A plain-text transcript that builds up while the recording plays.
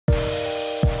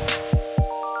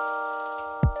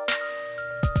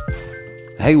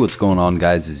Hey, what's going on,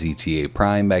 guys? It's ETA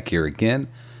Prime back here again.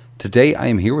 Today I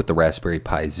am here with the Raspberry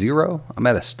Pi Zero. I'm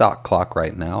at a stock clock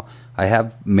right now. I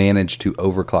have managed to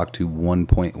overclock to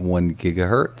 1.1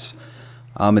 gigahertz.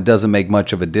 It doesn't make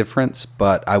much of a difference,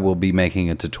 but I will be making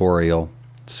a tutorial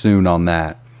soon on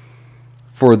that.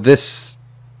 For this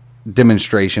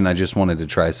demonstration, I just wanted to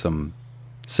try some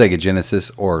Sega Genesis,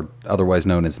 or otherwise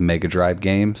known as Mega Drive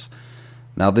games.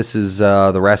 Now this is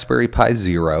the Raspberry Pi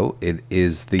Zero. It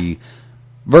is the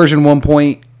version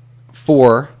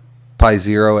 1.4 Pi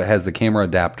Zero. It has the camera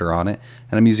adapter on it,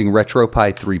 and I'm using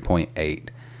Retropie 3.8.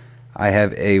 I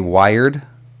have a wired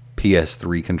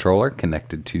PS3 controller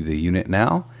connected to the unit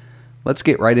now. Let's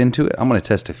get right into it. I'm going to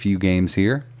test a few games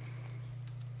here.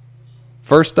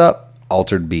 First up,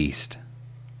 Altered Beast.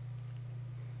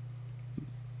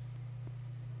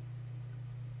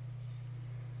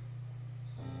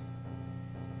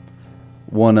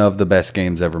 One of the best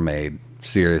games ever made.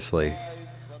 Seriously.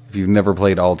 If you've never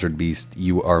played Altered Beast,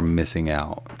 you are missing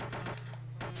out.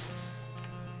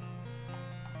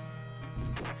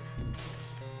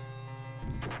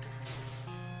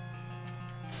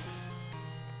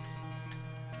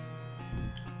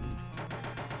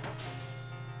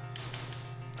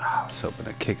 I was hoping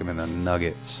to kick him in the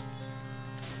nuggets.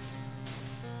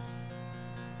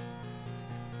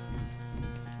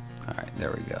 Alright,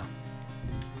 there we go.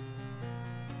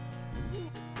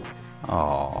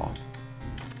 Oh,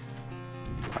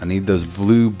 I need those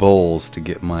blue bowls to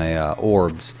get my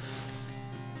orbs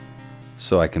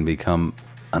so I can become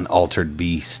an altered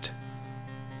beast.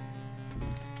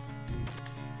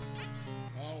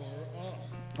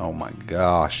 Oh my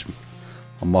gosh,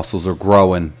 my muscles are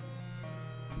growing.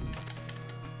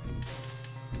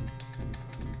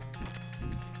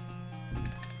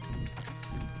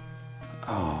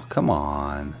 Oh, come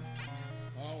on.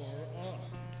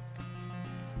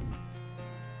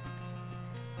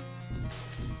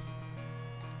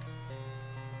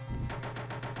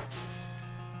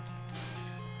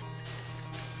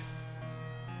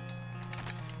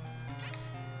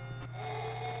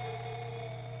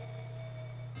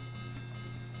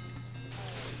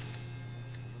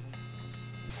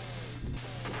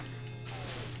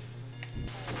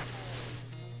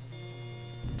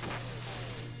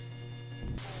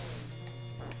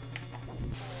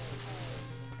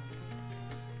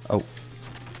 Oh.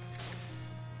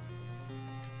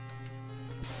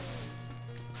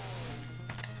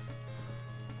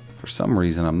 For some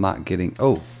reason I'm not getting...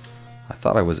 Oh, I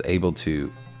thought I was able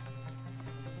to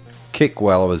kick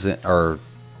while I was in... or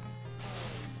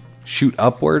shoot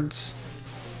upwards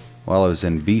while I was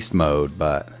in beast mode,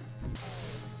 but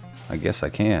I guess I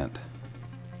can't.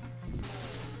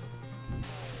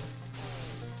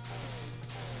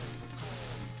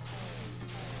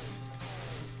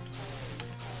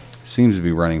 Seems to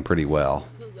be running pretty well.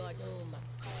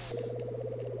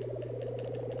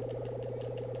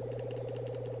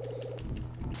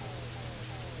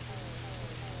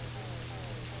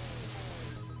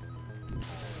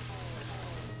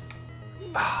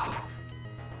 Ah.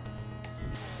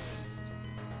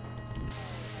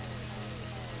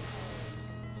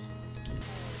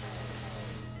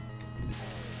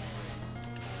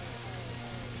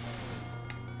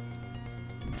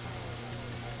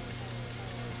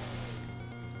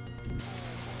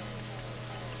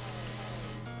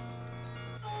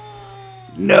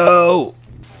 No!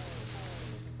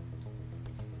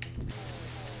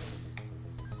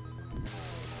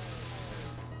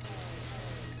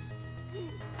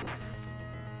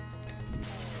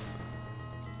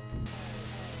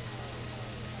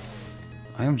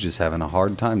 I am just having a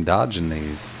hard time dodging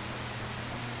these.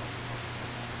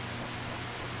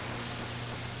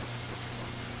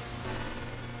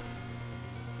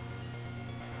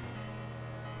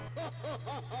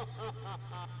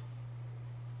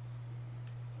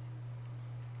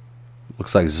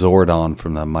 Looks like Zordon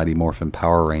from the Mighty Morphin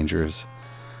Power Rangers.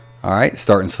 Alright,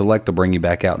 start and select will bring you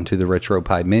back out into the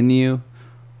Retropie menu.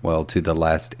 Well, to the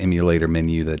last emulator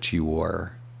menu that you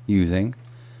were using.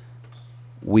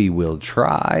 We will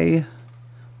try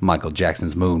Michael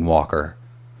Jackson's Moonwalker.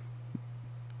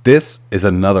 This is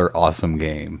another awesome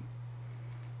game.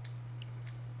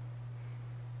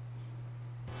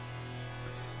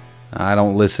 I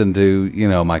don't listen to, you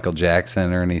know, Michael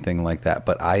Jackson or anything like that,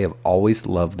 but I have always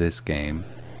loved this game.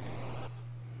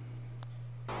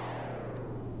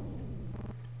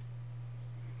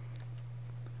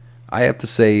 I have to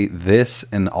say this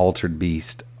and Altered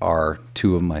Beast are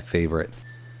two of my favorite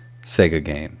Sega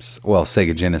games. Well,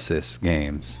 Sega Genesis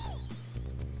games.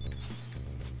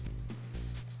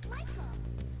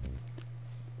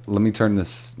 let me turn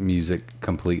this music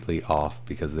completely off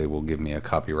because they will give me a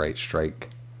copyright strike.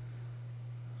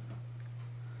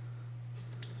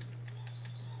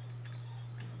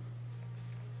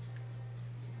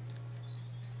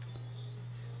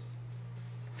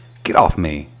 Get off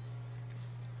me.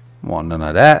 I want none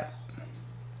of that.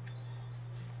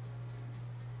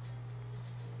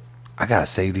 I gotta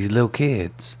save these little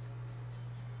kids.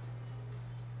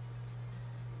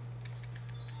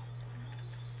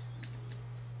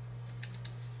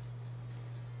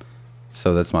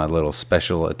 So that's my little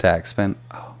special attack spin.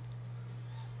 Oh.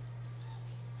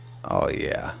 Oh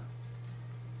yeah.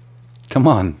 Come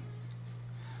on.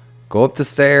 Go up the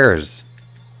stairs.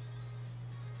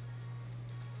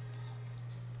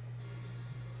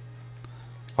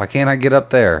 Why can't I get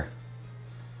up there?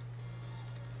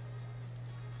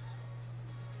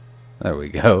 There we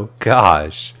go.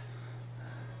 Gosh.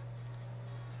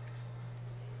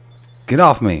 Get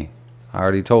off me. I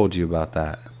already told you about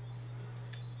that.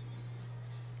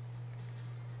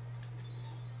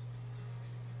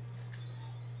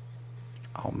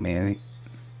 Oh man.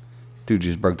 Dude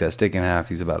just broke that stick in half.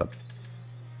 He's about to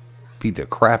beat the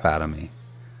crap out of me.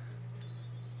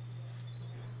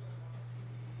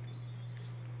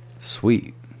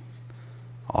 Sweet.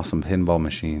 Awesome pinball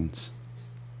machines.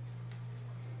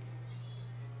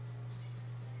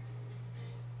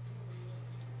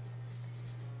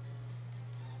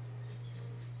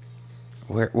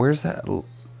 Where's that?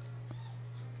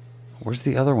 Where's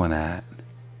the other one at?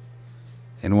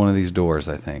 In one of these doors,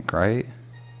 I think, right?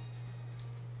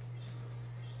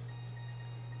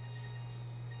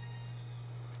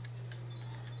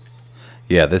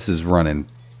 Yeah, this is running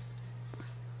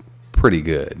pretty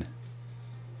good.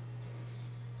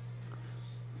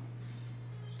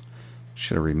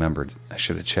 Should have remembered. I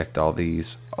should have checked all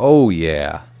these. Oh,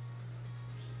 yeah.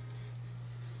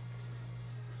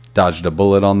 Dodged a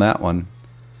bullet on that one.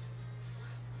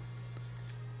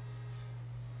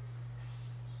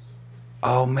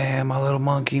 Oh, man, my little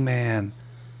monkey man.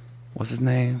 What's his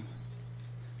name?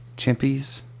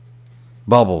 Chimpies?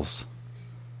 Bubbles.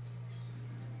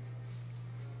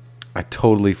 I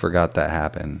totally forgot that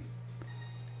happened.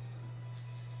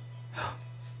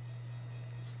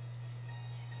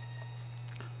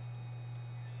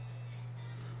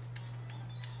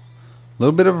 A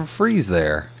little bit of a freeze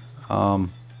there.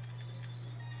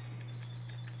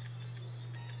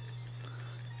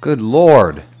 Good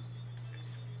Lord.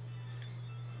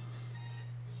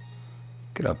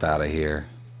 Get up out of here.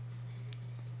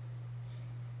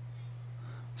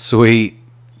 Sweet.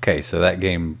 Okay, so that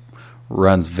game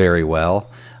runs very well.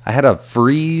 I had a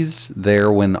freeze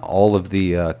there when all of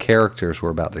the characters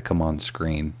were about to come on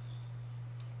screen.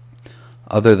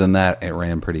 Other than that, it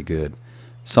ran pretty good.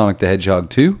 Sonic the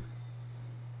Hedgehog 2.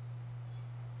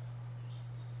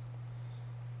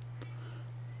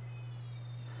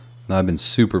 Now, I've been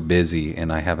super busy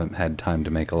and I haven't had time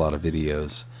to make a lot of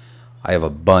videos. I have a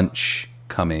bunch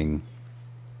coming.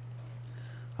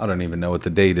 I don't even know what the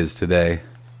date is today.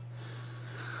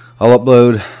 I'll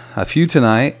upload a few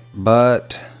tonight,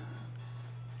 but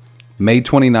May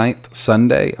 29th,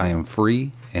 Sunday, I am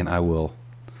free and I will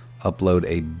upload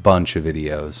a bunch of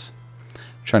videos. I'm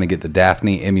trying to get the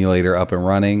Daphne emulator up and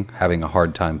running, having a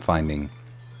hard time finding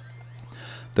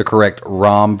the correct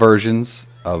ROM versions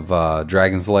of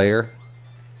Dragon's Lair.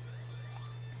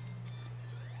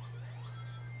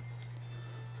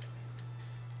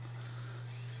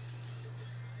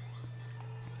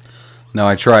 Now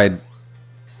I tried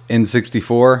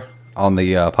N64 on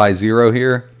the Pi Zero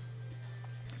here,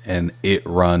 and it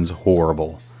runs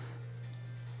horrible.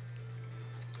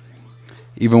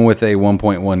 Even with a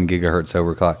 1.1 gigahertz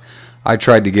overclock. I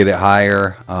tried to get it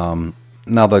higher.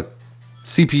 Now the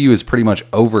CPU is pretty much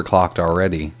overclocked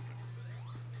already.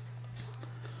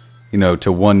 You know,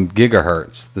 to 1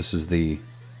 gigahertz. This is the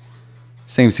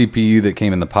same CPU that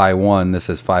came in the Pi 1. This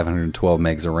has 512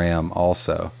 megs of RAM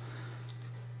also.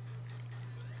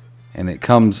 And it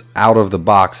comes out of the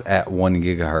box at 1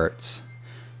 gigahertz.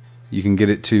 You can get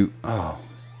it to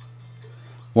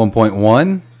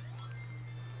 1.1,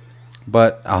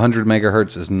 but 100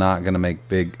 megahertz is not going to make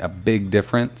a big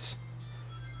difference.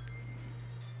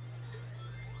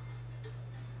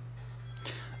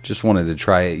 Just wanted to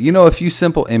try it. You know, a few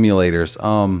simple emulators.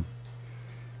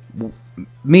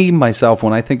 Myself,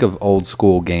 when I think of old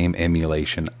school game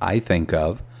emulation, I think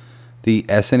of the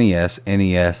SNES,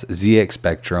 NES, ZX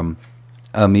Spectrum,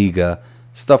 Amiga,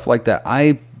 stuff like that.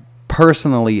 I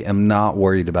personally am not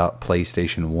worried about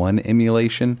PlayStation 1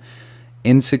 emulation,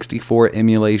 N64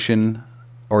 emulation,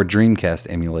 or Dreamcast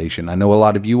emulation. I know a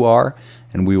lot of you are,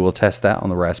 and we will test that on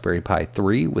the Raspberry Pi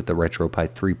 3 with the Retropie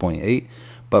 3.8.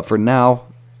 But for now,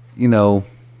 you know,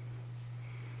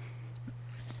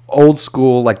 old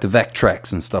school, like the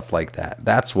Vectrex and stuff like that.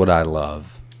 That's what I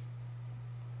love.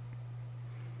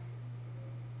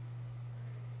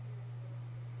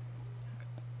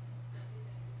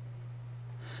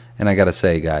 And I gotta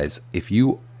say, guys, if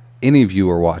any of you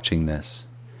are watching this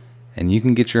and you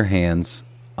can get your hands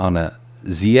on a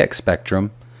ZX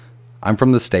Spectrum, I'm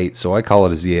from the States, so I call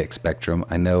it a ZX Spectrum.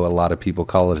 I know a lot of people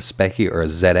call it a Specky or a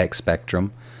ZX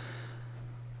Spectrum.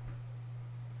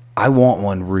 I want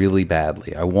one really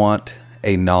badly. I want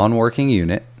a non-working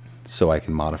unit so I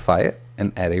can modify it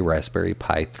and add a Raspberry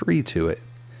Pi 3 to it.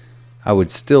 I would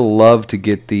still love to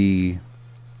get the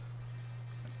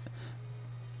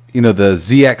the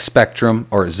ZX Spectrum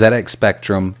or ZX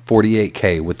Spectrum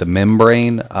 48K with the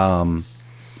membrane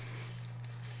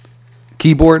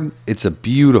keyboard. It's a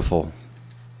beautiful,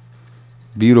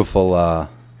 beautiful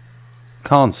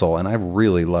console, and I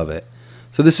really love it.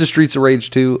 So this is Streets of Rage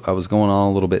 2. I was going on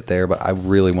a little bit there, but I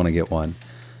really want to get one.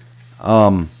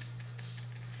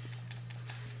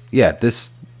 Yeah,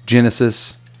 this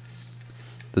Genesis,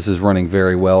 this is running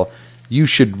very well. You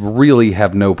should really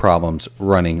have no problems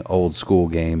running old school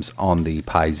games on the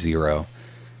Pi Zero.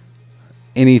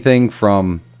 Anything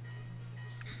from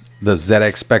the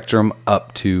ZX Spectrum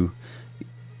up to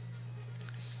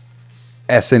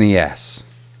SNES.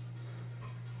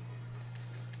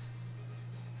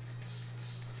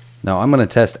 Now I'm going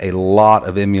to test a lot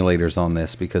of emulators on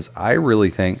this because I really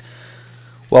think,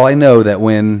 well, I know that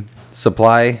when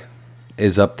supply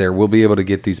is up there, we'll be able to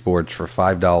get these boards for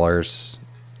 $5.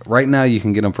 Right now you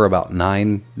can get them for about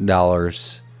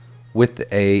 $9 with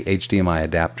a HDMI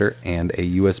adapter and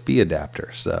a USB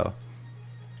adapter. So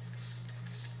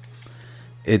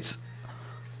it's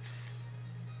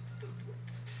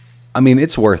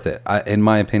worth it. In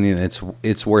my opinion,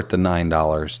 it's worth the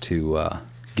 $9 to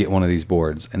get one of these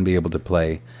boards and be able to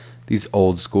play these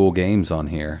old school games on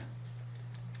here.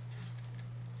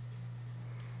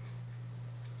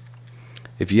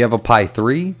 If you have a Pi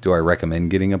 3, do I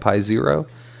recommend getting a Pi Zero?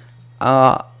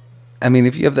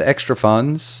 If you have the extra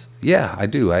funds, yeah, I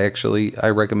do. I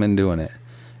recommend doing it.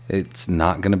 It's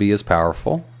not going to be as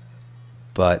powerful,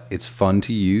 but it's fun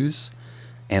to use,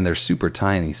 and they're super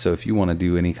tiny. So if you want to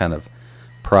do any kind of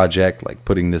project, like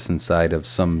putting this inside of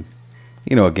some,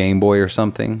 a Game Boy or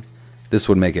something, this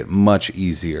would make it much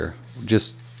easier.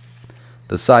 Just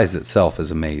the size itself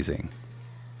is amazing.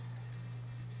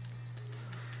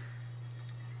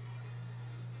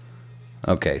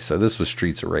 Okay, so this was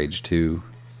Streets of Rage 2.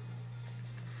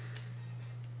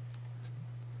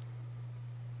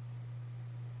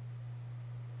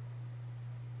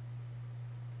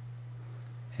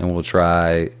 And we'll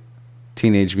try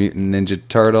Teenage Mutant Ninja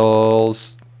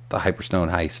Turtles, the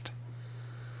Hyperstone Heist.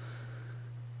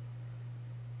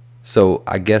 So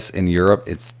I guess in Europe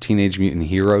it's Teenage Mutant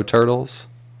Hero Turtles.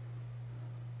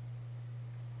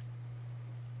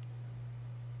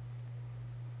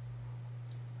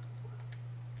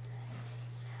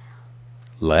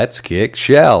 Let's kick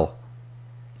shell.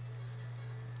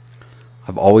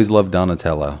 I've always loved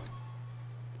Donatello.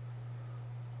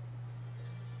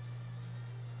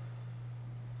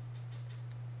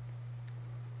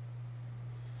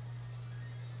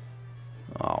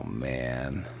 Oh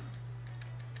man.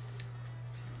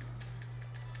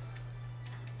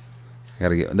 There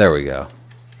we go.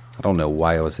 I don't know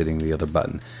why I was hitting the other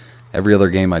button. Every other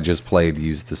game I just played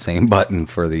used the same button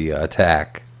for the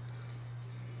attack.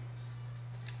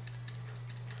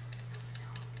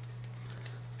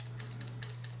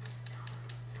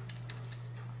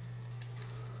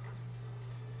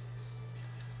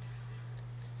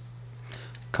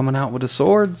 Coming out with the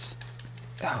swords.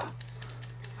 Oh,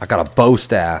 I got a bow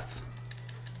staff.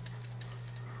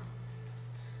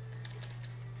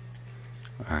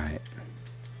 Alright.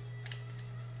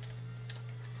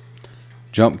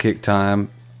 Jump kick time.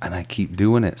 And I keep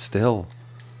doing it still.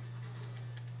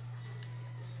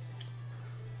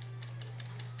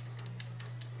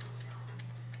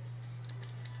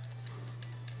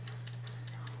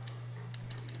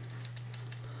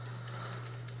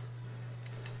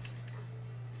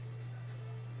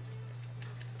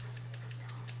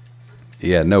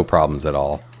 Yeah, no problems at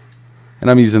all. And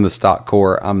I'm using the stock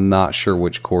core. I'm not sure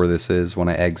which core this is. When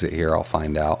I exit here, I'll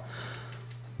find out.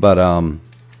 But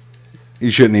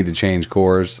you shouldn't need to change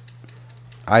cores.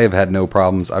 I have had no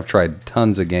problems. I've tried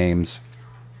tons of games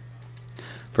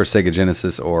for Sega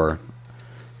Genesis, or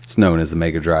it's known as the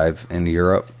Mega Drive in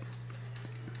Europe.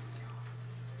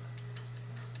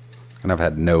 And I've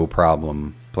had no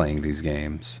problem playing these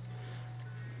games.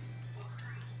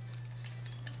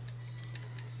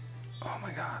 Oh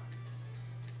my god.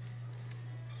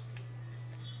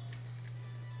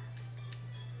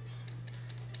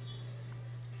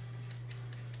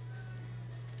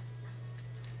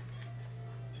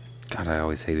 God, I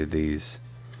always hated these.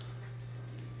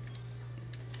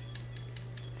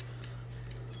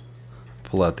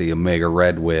 Pull out the Omega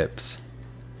Red whips.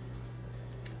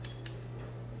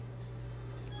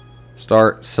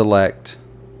 Start, select,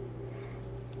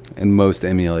 and most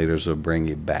emulators will bring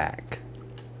you back.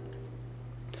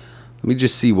 Let me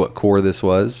just see what core this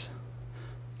was.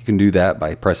 You can do that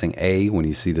by pressing A when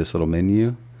you see this little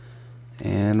menu.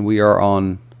 And we are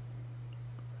on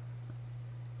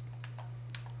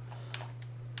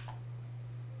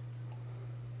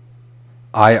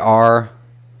IR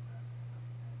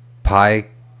Pi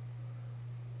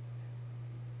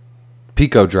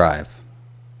Pico drive.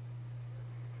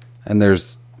 And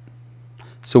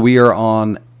so we are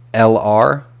on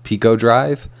LR Pico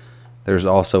drive. There's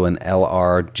also an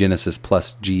LR Genesis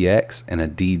Plus GX and a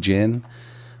D-Gen.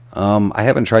 I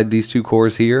haven't tried these two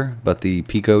cores here, but the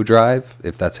Pico drive,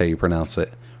 if that's how you pronounce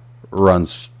it,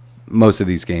 runs most of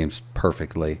these games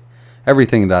perfectly.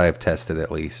 Everything that I've tested,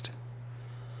 at least.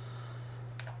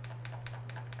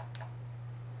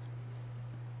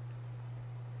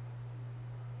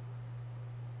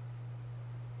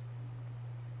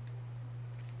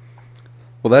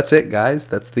 Well, that's it, guys.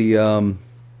 That's the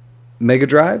Mega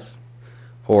Drive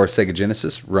or Sega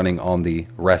Genesis running on the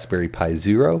Raspberry Pi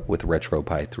Zero with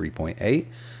Retropie 3.8.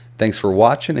 Thanks for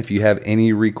watching. If you have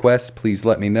any requests, please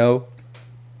let me know.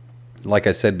 Like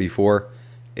I said before,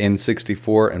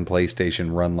 N64 and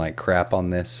PlayStation run like crap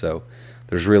on this, so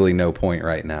there's really no point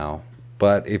right now.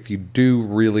 But if you do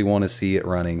really want to see it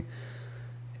running,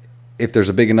 if there's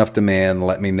a big enough demand,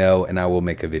 let me know and I will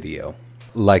make a video.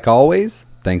 Like always,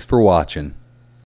 thanks for watching.